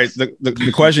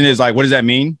 The question is like, what does that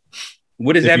mean?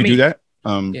 What does that mean? Do that?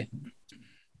 I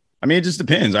mean, it just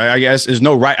depends. I guess there's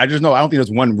no right. I don't think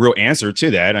there's one real answer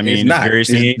to that. I mean, various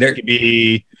things. There could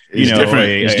be,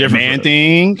 a man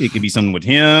thing. It could be something with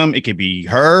him. It could be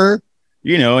her.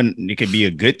 And it could be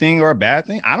a good thing or a bad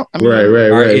thing. Right.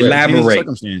 Elaborate.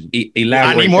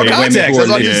 I need more context. That's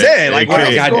what you said. Like,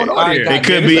 what's going on here? It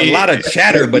could be a lot of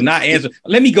chatter, but not answer.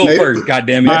 Let me go first. God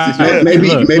damn it. Maybe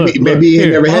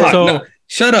he never had. No,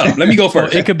 shut up. Let me go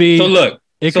first. It could be. So look.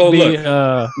 Maybe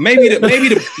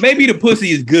the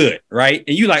pussy is good, right?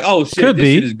 And you like, oh shit, this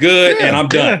shit is good, and I'm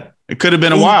done. It could have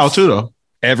been a while too, though.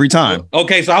 Every time.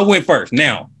 Okay, so I went first.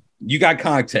 Now you got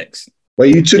context. Well,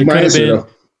 you took my answer though.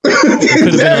 It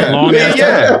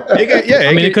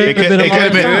could have been a long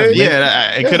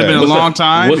time. It could have been a long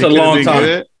time. What's a long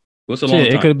time? What's a long time?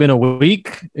 It could have been a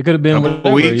week. It could have been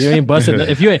a week. You ain't busted.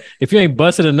 If you ain't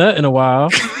busted a nut in a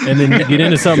while, and then you get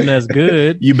into something that's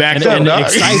good, you backed up. And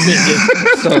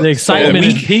the excitement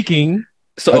is peaking.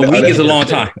 So a week is a long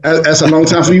time. That's a long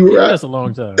time for you, right? That's a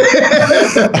long time.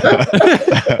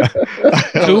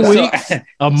 2 weeks,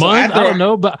 a month. I don't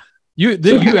know, but you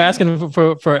asking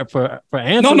for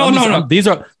answers. No. These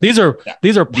are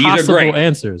possible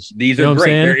answers. These are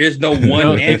great. There is no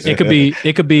one answer. It could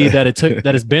be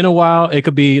that it's been a while. It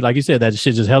could be like you said, that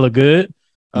shit just hella good.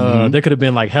 There could have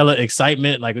been like hella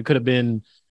excitement. Like it could have been,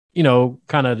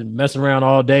 kind of messing around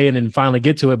all day and then finally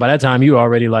get to it. By that time, you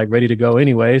already like ready to go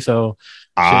anyway. So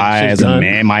I, as a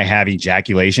man, might have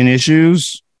ejaculation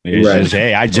issues. It's just,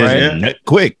 hey, I just nut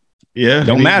quick. Yeah,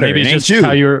 don't matter. Maybe it it's ain't just you.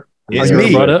 how you're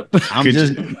brought up. I'm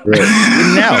just getting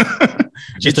out.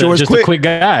 Just a quick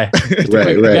guy.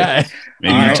 Right. Maybe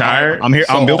you're tired. I'm here.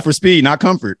 I'm built for speed, not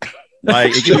comfort.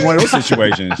 Like it could be one of those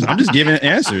situations. I'm just giving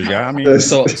answers. Yeah, I mean,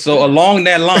 so along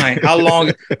that line, how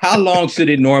long should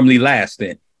it normally last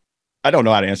then? I don't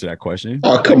know how to answer that question.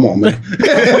 Oh, come on, man.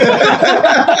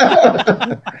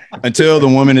 Until the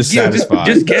woman is satisfied.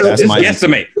 Just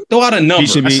guesstimate. Throw out a number.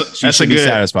 She should be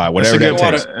satisfied. Whatever that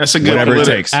takes. That's a good. Whatever it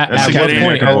takes. At what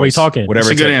point are we talking? Whatever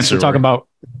that's a good answer.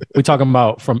 We talking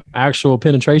about from actual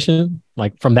penetration,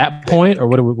 like from that point, or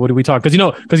what do we talk? Because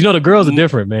the girls are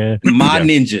different, man. My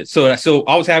ninja. So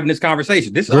I was having this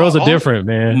conversation. Girls are different,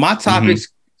 man. My topics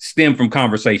stem from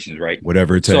conversations, right?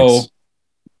 Whatever it takes. So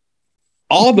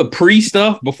all the pre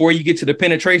stuff before you get to the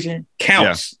penetration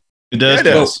counts. Yeah, it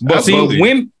does. But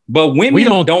women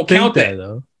don't count that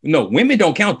though. No, women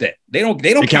don't count that. They don't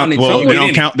count it. Well,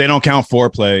 they don't count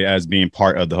foreplay as being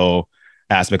part of the whole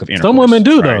aspect of intercourse. Some women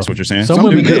do, though. That's what you're saying. Some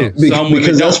women do.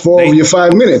 Because that's 4 of your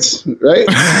 5 minutes, right?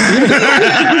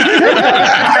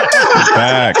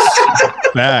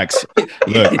 Facts.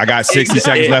 Look, I got 60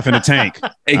 seconds left in the tank.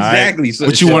 Exactly. Right? So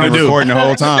what you want to do? Recording the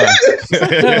whole time.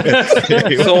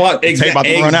 Tape about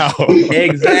to run out.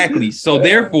 Exactly. So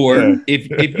therefore, if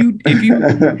you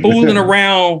fooling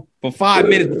around for 5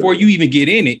 minutes before you even get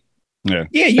in it,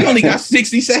 you only got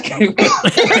 60 seconds.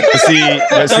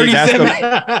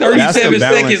 37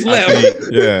 seconds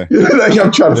left. Like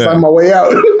I'm trying to find my way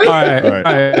out. All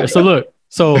right. So look.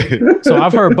 So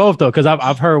I've heard both though, because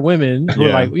I've heard women who are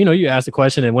like, you ask the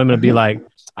question and women will be like,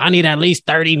 I need at least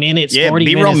 30 minutes, 40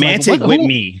 minutes. Be romantic with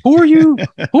me. Who are you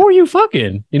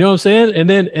fucking? You know what I'm saying? And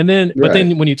then but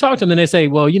then when you talk to them, then they say,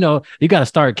 well, you got to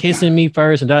start kissing me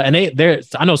first. And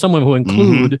I know some women who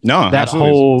include that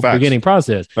whole beginning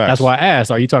process. That's why I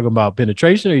asked, are you talking about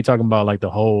penetration or are you talking about like the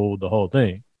whole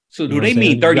thing? So do they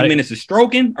mean 30 minutes of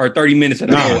stroking or 30 minutes of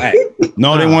the whole act?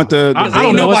 No, they want the. I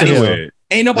don't know what to do.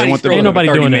 Ain't nobody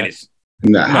doing minutes.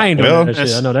 Nah. I ain't doing that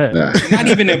shit. I know that. Not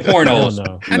even in pornos.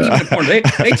 Not even in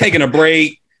pornos. They taking a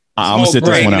break. I'm gonna sit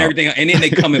this one out. Everything, and then they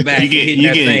coming back. You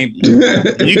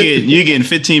getting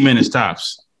 15 minutes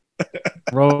tops.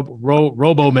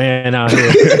 Robo man out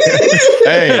here.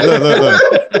 Hey, look.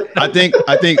 I think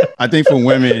for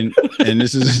women, and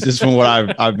this is from what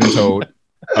I've been told.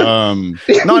 No,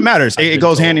 it matters. It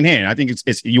goes hand in hand. I think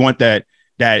it's you want that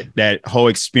whole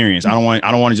experience. I don't want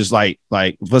to just like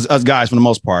us guys, for the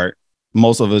most part,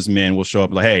 most of us men will show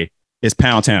up like, hey, it's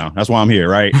Pound Town. That's why I'm here,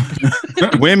 right?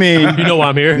 Women, why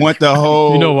I'm here. Want the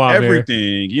whole why I'm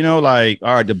everything. Here. Like,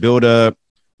 all right, to build up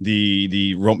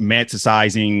the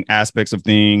romanticizing aspects of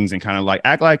things and kind of like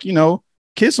act like,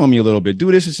 kiss on me a little bit,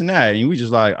 do this and that. And we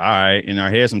just like, all right, in our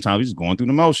head, sometimes we just going through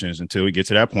the motions until we get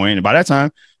to that point. And by that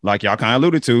time, like y'all kind of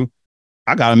alluded to,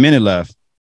 I got a minute left.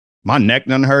 My neck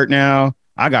doesn't hurt now.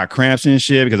 I got cramps and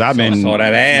shit because I've been. I saw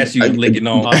that ass you licking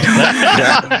on.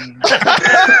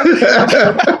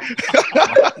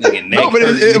 No, but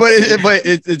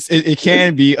it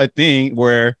can be a thing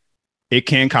where it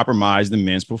can compromise the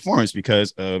men's performance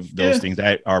because of those things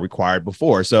that are required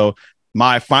before. So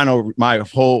my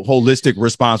whole holistic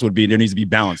response would be there needs to be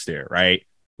balance there, right?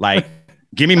 Like,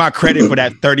 give me my credit for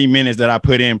that 30 minutes that I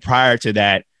put in prior to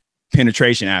that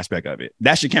penetration aspect of it.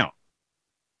 That should count.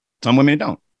 Some women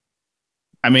don't.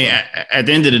 I mean, at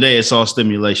the end of the day, it's all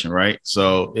stimulation, right?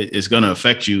 So it's going to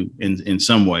affect you in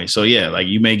some way. So yeah, like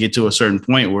you may get to a certain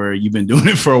point where you've been doing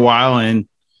it for a while and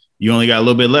you only got a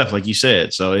little bit left, like you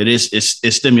said. So it's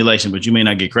stimulation, but you may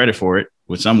not get credit for it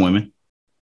with some women.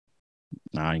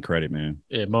 Nah, I ain't credit, man.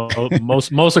 Yeah,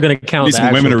 most are going to count.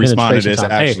 Some women to respond to this.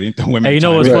 Actually, hey, you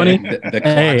know what's funny? The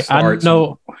clock starts. I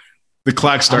know the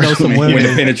clock starts. I know some women when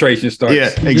the penetration starts.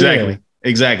 Yeah, exactly. Yeah.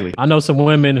 Exactly. I know some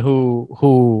women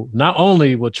who not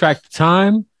only will track the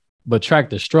time, but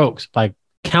track the strokes, like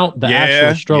count the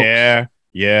actual strokes.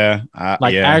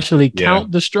 Actually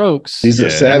count the strokes. These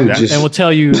are savages. And will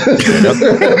tell you, man,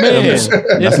 that's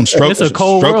some it's a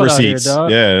cold stroke receipts. Here,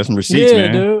 yeah, that's some receipts,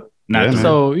 man. Dude. Not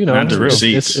so, not the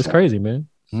receipts. It's crazy, man.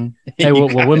 Hey,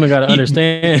 what women got to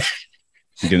understand.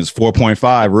 Getting this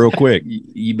 4.5 real quick.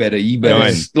 You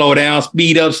better slow down,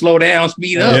 speed up, slow down,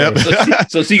 speed up. Yep.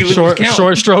 So she can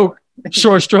short stroke,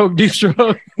 deep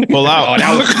stroke. Pull out. Oh,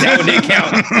 that one didn't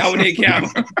count. That one didn't count.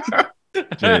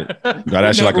 Shit. Got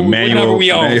that shit like a manual.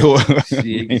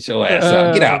 Shit, get your ass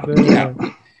up. Get out.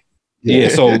 Yeah.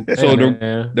 So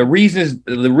the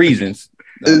reasons.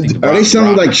 Are they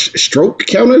sounding like stroke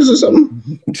counters or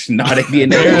something? Nah, they be in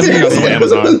there.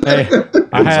 Amazon. Hey,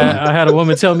 I had a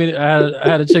woman tell me. I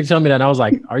had a chick tell me that, and I was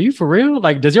like, "Are you for real?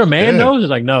 Like, does your man know?" She's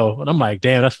like, "No," and I'm like,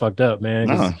 "Damn, that's fucked up,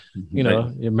 man." You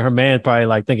know, her man probably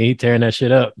like thinking he tearing that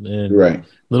shit up, and right.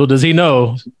 Little does he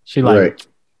know, she like.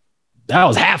 That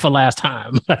was half of last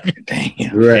time. Damn.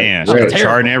 Right. Damn. Right.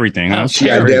 Charting everything. Huh?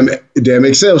 Damn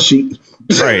Excel sheet.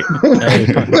 Right.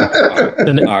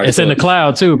 It's in the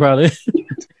cloud too, probably.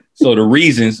 So the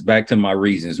reasons, back to my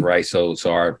reasons, right? So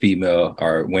our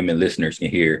women listeners can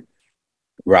hear.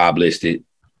 Rob listed.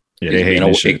 Yeah,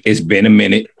 it's been a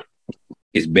minute.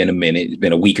 It's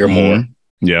been a week or more.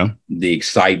 Yeah. The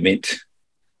excitement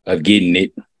of getting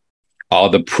it, all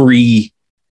the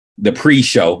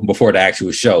pre-show before the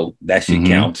actual show, that shit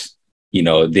counts. You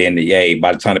know, then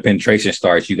by the time the penetration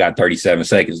starts, you got 37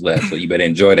 seconds left, so you better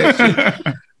enjoy that shit.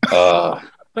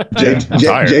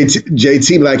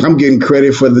 JT, like, I'm getting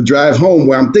credit for the drive home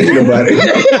where I'm thinking about it.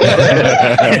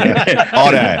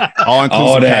 all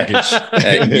inclusive package.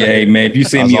 Yeah, man. If you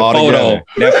send me a photo,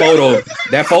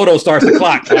 that photo starts the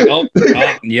clock.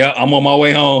 Like, yeah, I'm on my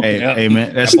way home. Hey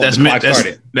man,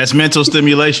 that's mental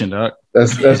stimulation, dog.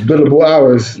 That's billable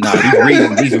hours. Nah,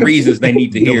 these reasons they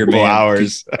need to hear, man.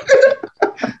 Hours.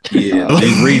 Yeah,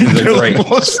 these reasons are great.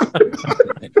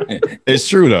 It's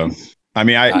true though. I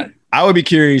mean, I would be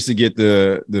curious to get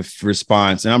the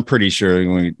response, and I'm pretty sure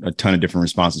going to a ton of different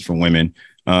responses from women.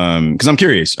 Because I'm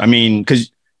curious. I mean, because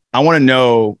I want to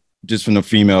know just from the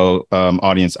female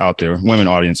audience out there, women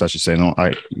audience, I should say. No,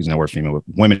 I using that word female, but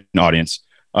women audience.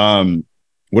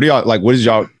 What do y'all like? What is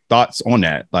y'all thoughts on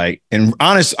that? Like, and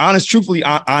honest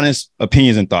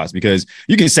opinions and thoughts, because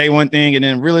you can say one thing and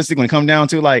then realistically, when it comes down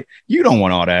to like, you don't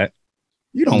want all that.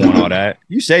 You don't want all that.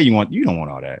 You say you don't want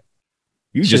all that.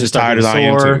 You just as tired as I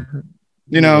am too.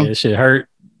 You know, it shit hurt.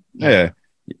 Yeah,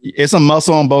 it's a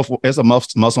muscle on both. It's a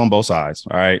muscle on both sides.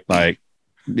 All right, like,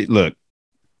 look,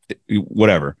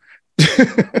 whatever.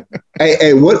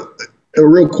 Hey, what a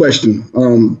real question.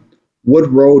 What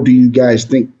role do you guys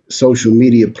think social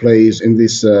media plays in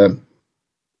this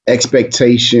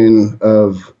expectation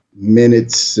of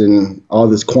minutes and all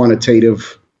this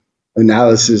quantitative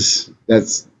analysis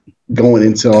that's going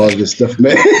into all this stuff,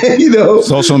 man? You know,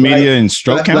 social media and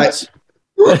stroke counts.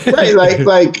 Right,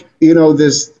 like you know,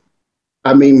 this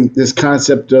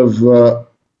concept of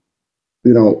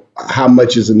how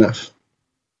much is enough.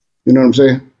 You know what I'm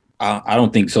saying? I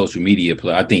don't think social media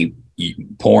play. I think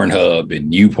Pornhub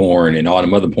and YouPorn and all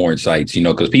them other porn sites, you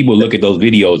know, because people look at those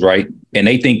videos, right, and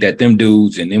they think that them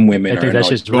dudes and them women think that's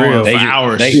just real. They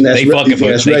hours. They fucking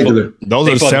for regular. Those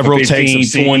are several 15,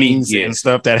 takes of 20 and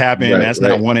stuff that happen. Right, that's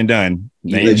not one and done.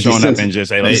 They ain't showing up and just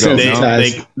say, let's go.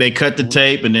 They cut the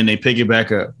tape and then they pick it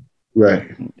back up. Right.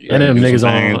 And them niggas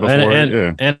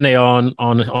and they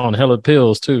on hella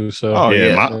pills too. So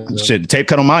shit, the tape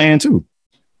cut on my end too.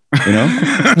 You know,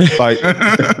 like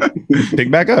pick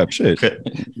back up. Shit,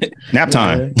 nap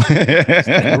time.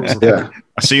 Yeah,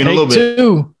 I see you in a little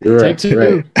bit. Take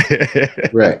two.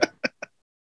 Right.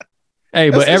 Hey,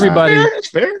 but everybody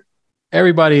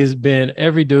has been,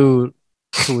 every dude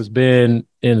who has been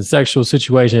in a sexual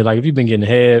situation, like if you've been getting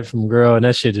head from a girl and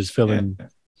that shit is feeling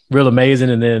real amazing,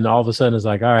 and then all of a sudden it's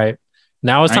like, all right,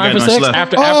 now it's time for sex.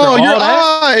 After all your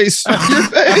that, eyes, your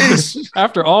face.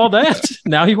 After all that,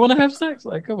 now you want to have sex?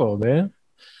 Like, come on, man.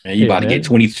 And you about to get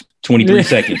 23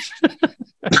 seconds.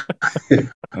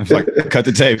 Like, cut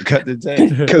the tape.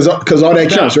 Because all that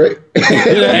counts, right?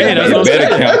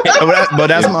 But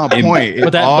that's my point.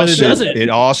 It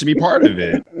all should be part of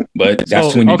it. But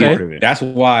that's that's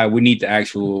why we need the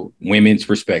actual women's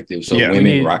perspective. So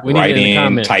women write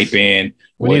in, type in.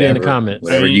 We need it in the comments.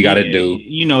 Whatever you got to do.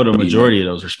 You know, the majority of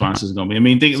those responses is going to be. I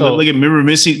mean, look at, remember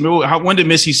Missy. When did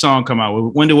Missy's song come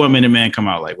out? When did One Minute Man come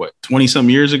out? Like, what, 20-some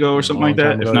years ago or something like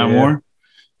that, if not more?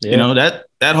 Yeah. You know,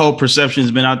 that whole perception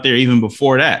has been out there even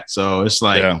before that. So it's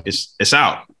like, it's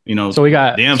out, you know. So we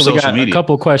got a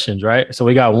couple questions, right? So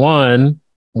we got one,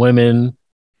 women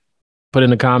put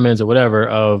in the comments or whatever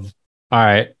of, all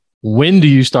right, when do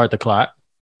you start the clock,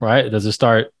 right? Does it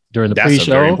start during the pre-show? That's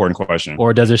a very important question.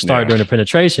 Or does it start during the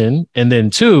penetration? And then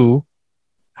two,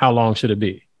 how long should it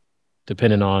be?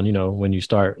 Depending on, you know, when you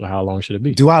start, how long should it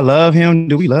be? Do I love him?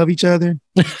 Do we love each other?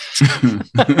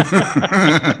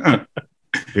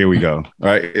 Here we go. All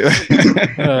right.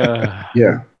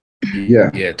 Yeah.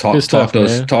 Talk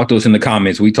to us in the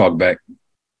comments. We talk back.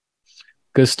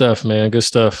 Good stuff, man. Good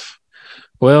stuff.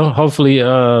 Well, hopefully,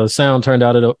 sound turned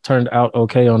out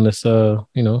okay on this, the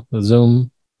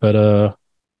Zoom. But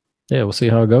yeah, we'll see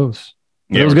how it goes.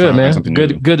 Yeah, it was good, man.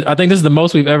 Good. I think this is the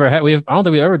most we've ever had. I don't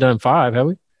think we've ever done 5, have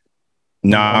we?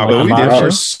 Nah, but we did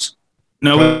first.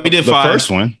 No, we did 5. The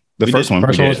first one. The first one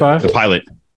was 5. The pilot.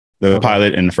 The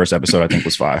pilot in the first episode, I think,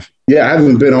 was 5. Yeah, I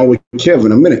haven't been on with Kev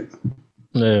in a minute.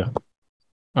 Yeah.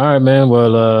 All right, man.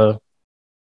 Well,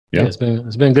 yeah, it's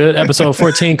been good. Episode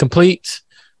 14 complete.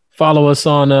 Follow us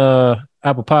on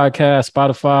Apple Podcasts,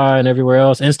 Spotify, and everywhere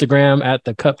else. Instagram at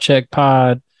the Cup Check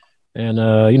Pod. And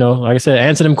like I said,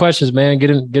 answer them questions, man.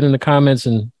 Get in the comments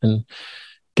and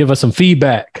give us some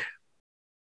feedback.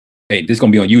 Hey, this is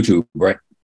gonna be on YouTube, right?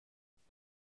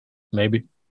 Maybe.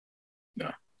 No.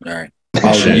 All right. I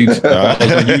was on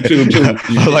YouTube too. I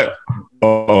was like,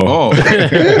 I'll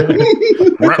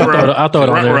throw it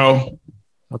on there.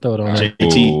 I'll throw it on there.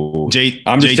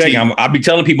 I'm just saying, I'll be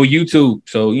telling people YouTube.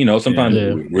 So, sometimes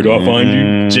where do I find you?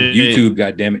 YouTube,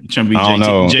 goddammit. I don't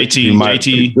know. JT.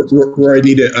 Where I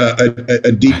need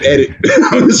a deep edit.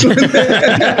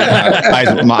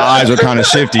 My eyes were kind of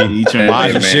shifty. My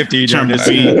eyes were shifty during this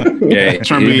scene. Yeah,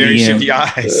 very shifty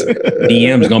eyes.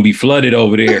 DM's gonna be flooded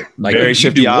over there. Like very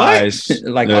shifty eyes.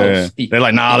 Like, they're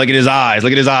like, nah, look at his eyes.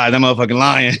 Look at his eyes. That motherfucking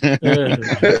lying.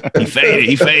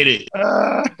 He faded.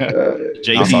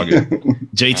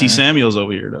 JT Samuels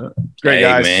over here, though. Great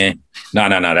guys, man. No.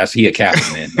 That's he a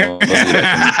captain, man.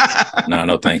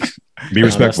 No thanks. Be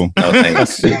respectful. No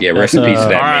thanks. Yeah, rest in peace to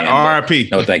that man. R.I.P.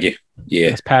 No, thank you. Yeah,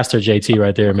 it's Pastor JT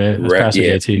right there, man. Pastor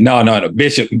JT. No,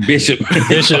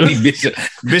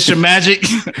 Bishop Magic.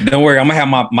 Don't worry, I'm gonna have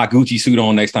my Gucci suit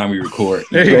on next time we record.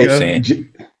 There you go. And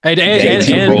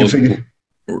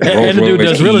the dude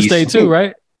does real estate too,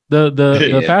 right?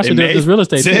 The pastor does real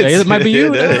estate too. It might be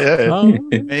you.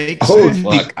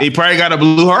 He probably got a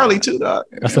blue Harley too, dog.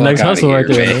 That's the next hustle right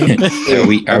there.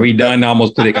 Are we done? I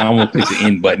almost put the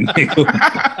end button.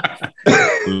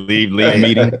 Leave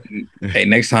meeting. Hey,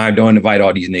 next time don't invite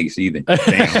all these niggas either.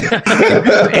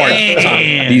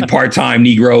 Damn. These part-time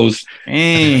Negroes. All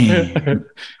right,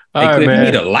 man. You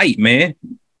need a light, man.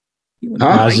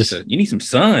 You need some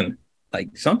sun,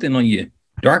 like something on you.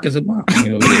 Dark as a bomb.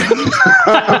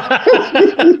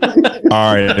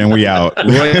 All right, then we out.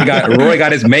 Roy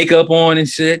got his makeup on and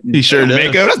shit. He sure does.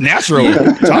 Makeup, that's natural.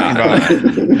 Talking about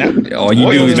all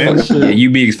you do is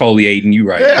you be exfoliating. You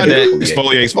right? Yeah,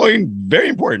 exfoliating, very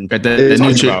important.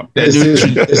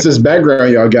 It's this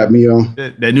background y'all got me on.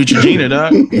 That Neutrogena,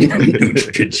 dog.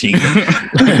 Neutrogena.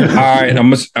 All right, I'm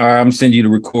gonna send you the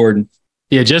recording.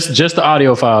 Yeah, just the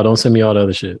audio file. Don't send me all the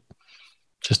other shit.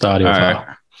 Just the audio file. Right.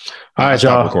 All right,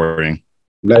 y'all. Recording.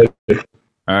 Later.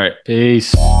 All right.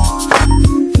 Peace.